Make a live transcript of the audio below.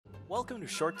Welcome to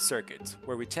Short Circuits,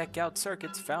 where we check out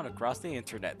circuits found across the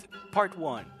internet. Part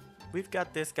 1. We've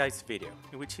got this guy's video,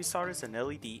 in which he solders an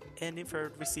LED and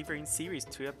infrared receiver in series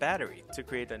to a battery to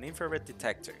create an infrared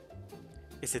detector.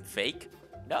 Is it fake?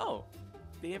 No!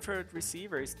 The infrared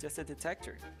receiver is just a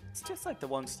detector. It's just like the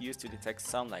ones used to detect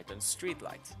sunlight on street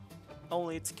lights.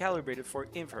 Only it's calibrated for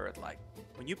infrared light.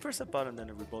 When you press a button on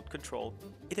a remote control,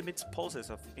 it emits pulses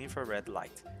of infrared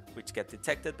light, which get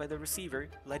detected by the receiver,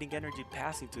 letting energy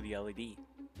pass into the LED.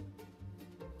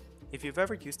 If you've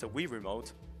ever used a Wii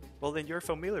remote, well then you're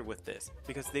familiar with this,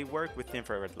 because they work with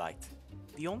infrared light.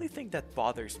 The only thing that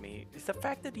bothers me is the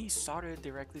fact that he soldered it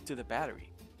directly to the battery.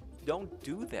 Don't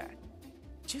do that.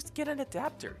 Just get an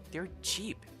adapter, they're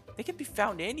cheap. They can be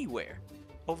found anywhere.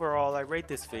 Overall, I rate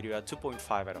this video at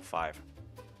 2.5 out of 5.